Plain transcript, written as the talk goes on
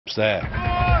stops there.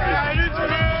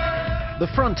 The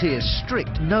Frontier's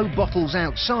strict no bottles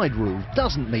outside rule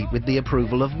doesn't meet with the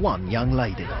approval of one young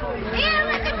lady. Here,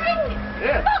 let the drink!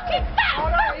 Yeah. Fucking fat,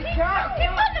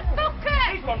 fucking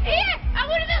motherfucker! Here, I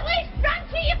would have at least drank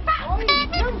to your fat.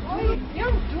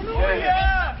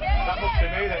 That must be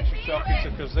me then she's talking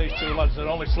to, because these two lads are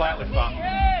only slightly fat.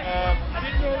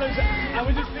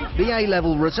 The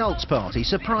A-level results party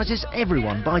surprises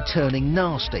everyone by turning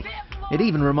nasty. It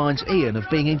even reminds Ian of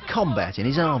being in combat in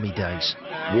his army days.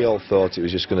 We all thought it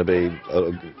was just going to be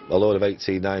a load of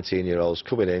 18, 19-year-olds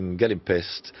coming in, getting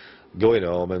pissed, going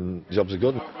home, and jobs are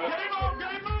good.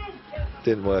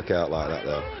 Didn't work out like that,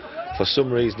 though. For some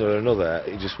reason or another,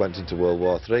 it just went into World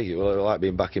War III. It was like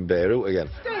being back in Beirut again.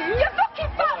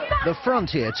 The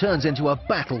Frontier turns into a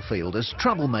battlefield as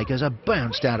troublemakers are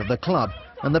bounced out of the club,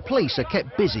 and the police are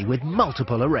kept busy with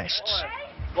multiple arrests.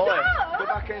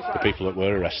 The people that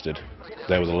were arrested,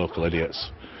 they were the local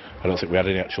idiots. I don't think we had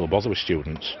any actual bother with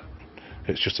students.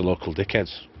 It's just the local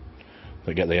dickheads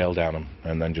that get the L down them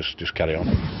and then just carry on.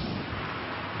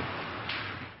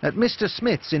 At Mr.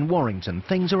 Smith's in Warrington,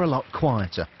 things are a lot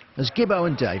quieter, as Gibbo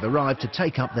and Dave arrive to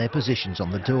take up their positions on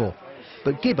the door.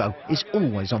 But Gibbo is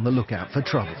always on the lookout for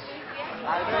trouble.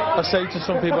 I say to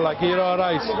some people, like, you're all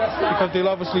right, because they'll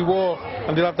obviously walk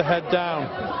and they'll have the head down.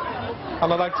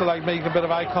 And I like to make a bit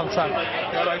of eye contact.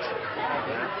 You all right?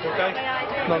 Okay?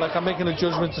 No, like I'm making a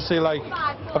judgment to see, like,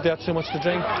 have they had too much to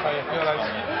drink? Are you all right?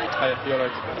 Are you all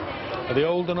right? Are they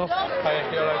old enough? Are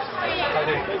you all right? Are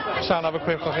they trying to have a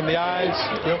quick look in the eyes?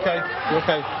 You okay? You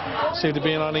okay? See if they're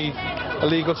being on any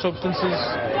illegal substances?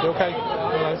 You okay? You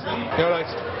all right? You all right?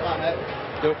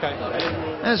 You okay?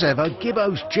 As ever,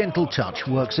 Gibbo's gentle touch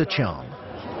works a charm.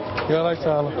 You all right,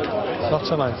 darling? Not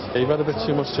tonight. You've had a bit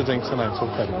too much to drink tonight,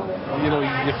 okay? You know,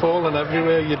 you're falling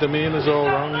everywhere, your demeanour's all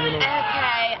wrong, you know.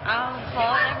 Okay, I'm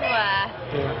falling everywhere.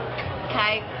 Yeah.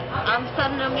 Okay, I'm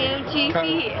standing on my own 2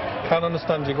 feet. Can't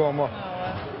understand you, go on, what?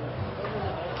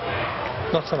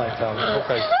 Not tonight, darling,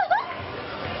 okay.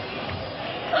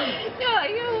 Yeah,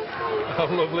 you're How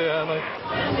lovely, aren't I?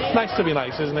 It's nice to be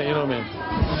nice, isn't it, you know what I mean?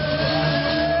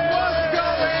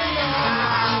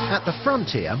 At the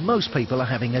Frontier, most people are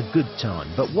having a good time,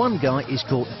 but one guy is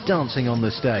caught dancing on the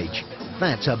stage.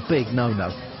 That's a big no-no,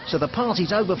 so the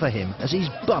party's over for him as he's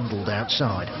bundled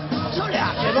outside. Sorry,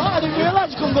 I didn't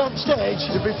realise you couldn't go on stage.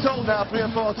 You've been told now 3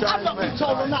 or 4 times. I've not been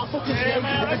told on that fucking stage.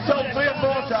 You've been told 3 or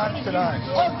 4 times tonight.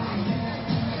 Oh,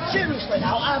 seriously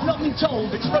now, I've not been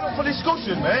told. It's not up for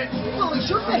discussion, mate. Well, it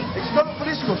should be. It's not up for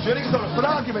discussion, it's not up for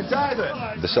argument either.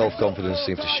 The self-confidence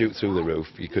seemed to shoot through the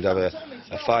roof. You could have a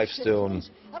 5-stone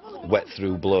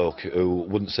wet-through bloke who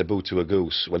wouldn't say boo to a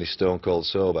goose when he's stone cold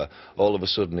sober. All of a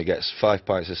sudden he gets 5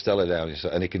 pints of Stella down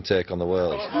and he can take on the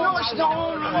world. No, it's not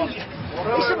all right.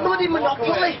 It's a bloody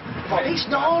monopoly. It's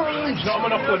not all right. It's not a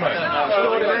monopoly, mate. How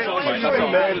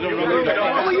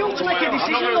are you to make a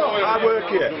decision, though? I work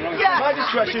here. Yeah. My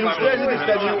discretion, who stays in this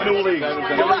venue and who leaves.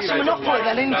 Well, that's a monopoly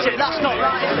then, isn't it? That's not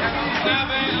right, is it?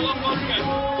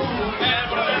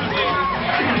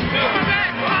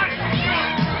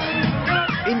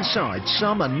 Inside,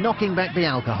 some are knocking back the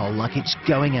alcohol like it's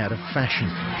going out of fashion.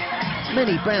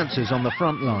 Many bouncers on the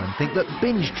front line think that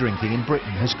binge drinking in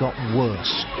Britain has got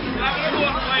worse.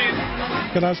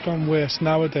 It has gone worse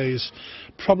nowadays,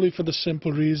 probably for the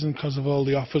simple reason because of all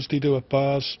the offers they do at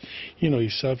bars. You know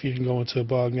yourself, you can go into a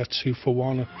bar and get 2 for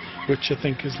 1, which I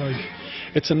think is like,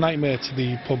 it's a nightmare to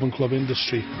the pub and club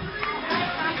industry.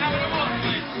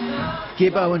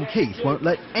 Gibbo and Keith won't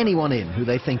let anyone in who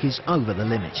they think is over the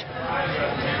limit.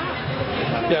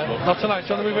 Yeah, not tonight.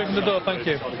 Do you want to move away from the door? Thank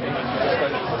you.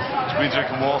 It's been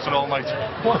drinking water all night.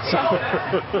 What?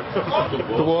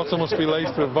 The water must be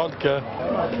laced with vodka.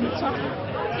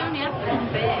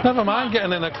 Never mind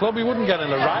getting in a club, you wouldn't get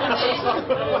in a riot.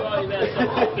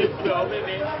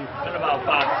 Got about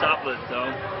 5 tablets,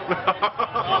 though.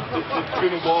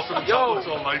 Drinking water and tablets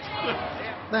all night.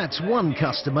 That's one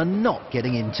customer not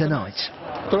getting in tonight.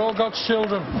 They're all God's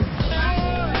children.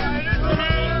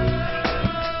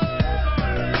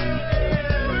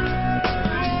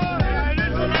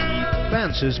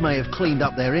 Bouncers may have cleaned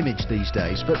up their image these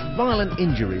days, but violent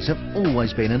injuries have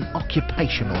always been an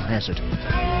occupational hazard.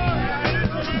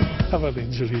 I've had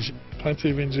injuries,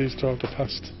 plenty of injuries throughout the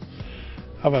past.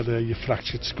 I've had your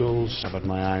fractured skulls. I've had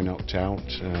my eye knocked out,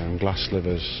 glass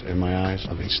slivers in my eyes.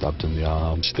 I've been stabbed in the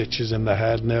arm. Stitches in the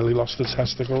head, nearly lost a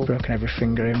testicle. Broken every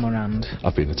finger in one hand.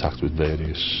 I've been attacked with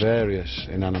various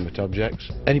inanimate objects.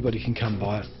 Anybody can come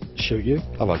by, shoot you.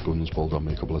 I've had guns pulled on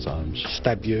me a couple of times.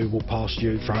 Stab you, walk past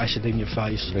you, throw acid in your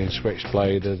face. Being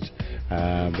switchbladed,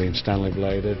 being Stanley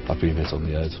bladed. I've been hit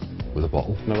on the head with a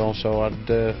bottle. And I've also had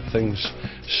things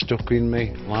stuck in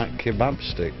me like kebab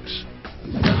sticks.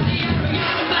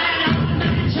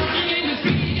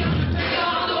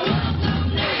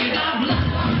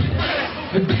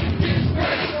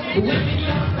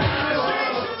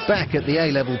 Back at the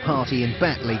A-level party in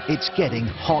Batley, it's getting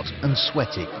hot and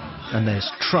sweaty, and there's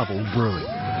trouble brewing.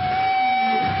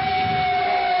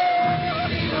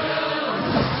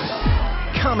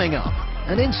 Coming up,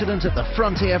 an incident at the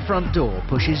Frontier front door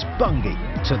pushes Bungay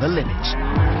to the limit.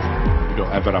 You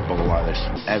don't ever have bother like this.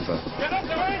 Ever.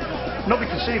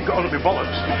 Nobody can see you've got on to be bollocks.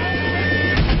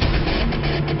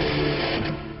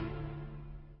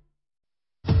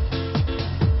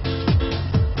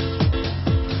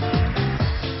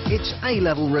 It's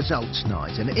A-level results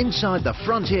night, and inside the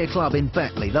Frontier Club in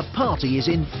Batley, the party is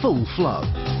in full flow.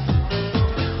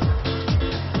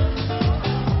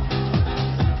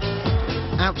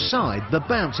 Outside, the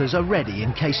bouncers are ready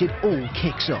in case it all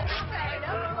kicks off.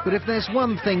 But if there's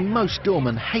one thing most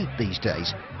doormen hate these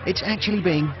days, it's actually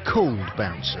being called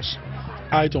bouncers.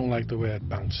 I don't like the word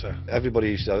bouncer. Everybody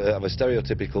used to have a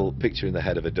stereotypical picture in the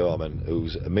head of a doorman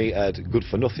who's a meathead, good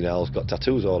for nothing else, got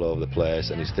tattoos all over the place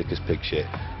and is thick as pig shit.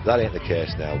 That ain't the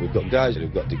case now. We've got guys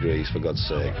who've got degrees, for God's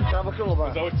sake.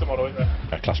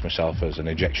 I class myself as an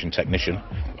ejection technician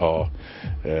or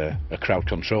a crowd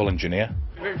control engineer.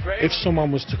 If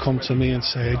someone was to come to me and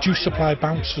say, do you supply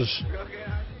bouncers?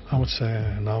 I would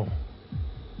say, no.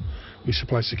 We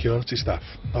supply security staff,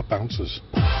 not bouncers.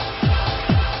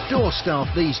 Door staff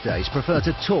these days prefer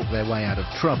to talk their way out of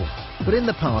trouble. But in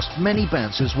the past, many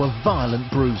bouncers were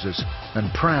violent bruisers,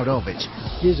 and proud of it.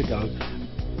 Years ago,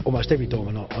 almost every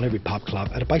doorman on every pub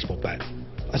club had a baseball bat.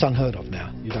 That's unheard of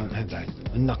now. You don't have that.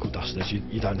 And knuckle dusters,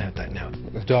 you don't have that now.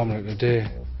 The doorman of the day,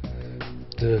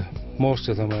 most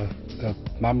of them are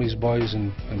mummy's boys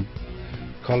and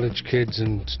college kids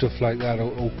and stuff like that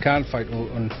who can't fight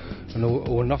and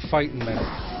who are not fighting men.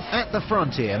 At the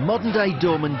Frontier, modern-day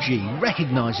doorman G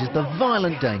recognises the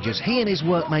violent dangers he and his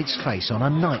workmates face on a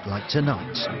night like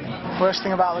tonight. Worst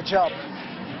thing about the job,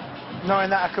 knowing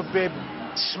that I could be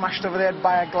smashed over the head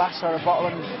by a glass or a bottle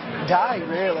and die,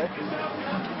 really.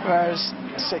 Whereas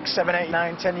 6, 7, 8,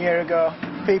 9, 10 years ago,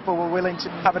 people were willing to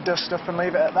have a dust-up and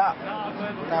leave it at that.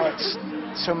 Now it's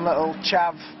some little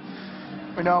chav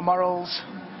with no morals,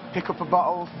 pick up a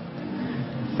bottle,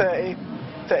 30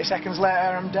 seconds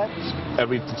later I'm dead.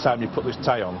 Every time you put this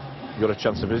tie on, you've got a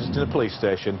chance of visiting a police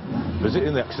station,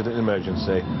 visiting the accident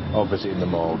emergency, or visiting the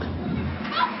morgue. No,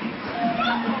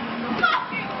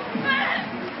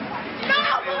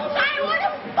 I want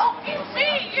to fucking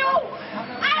see you!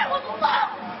 I would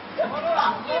love to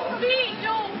fucking see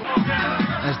you!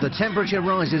 As the temperature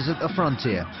rises at the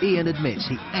Frontier, Ian admits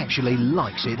he actually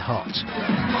likes it hot.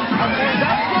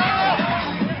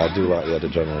 I do like the odd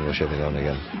adrenaline rush every now and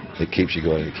again. It keeps you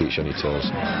going, it keeps you on your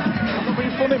toes. I'm not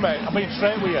being funny, mate. I'm being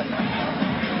straight with you.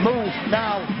 Move,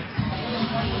 now.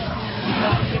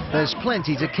 There's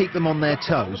plenty to keep them on their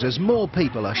toes as more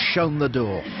people are shown the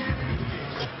door.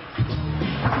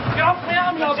 Get off me,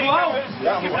 I'm not out!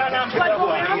 Let go of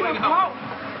me, I'm not out!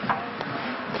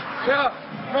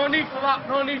 Yeah, no need for that,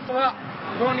 no need for that.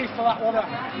 No need for that, whatever.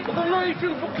 But then no, you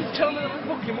can fucking tell me that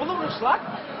we're fucking mother of a slag.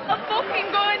 I'm fucking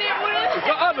going in with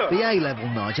it! The A-level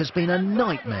night has been a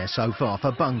nightmare so far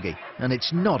for Bungay, and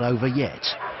it's not over yet.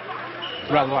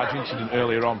 Rather large incident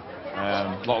earlier on.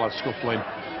 A lot of lads scuffling,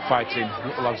 fighting,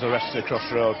 lads arrested across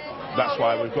the road. That's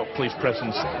why we've got police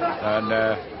presence, and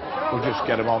we'll just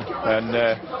get them on. And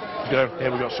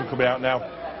here we've got some coming out now.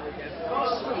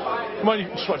 Come on, you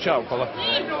can swatch out, fella.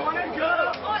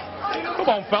 Come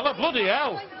on, fella, bloody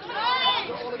hell!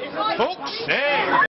 Fuck's sake!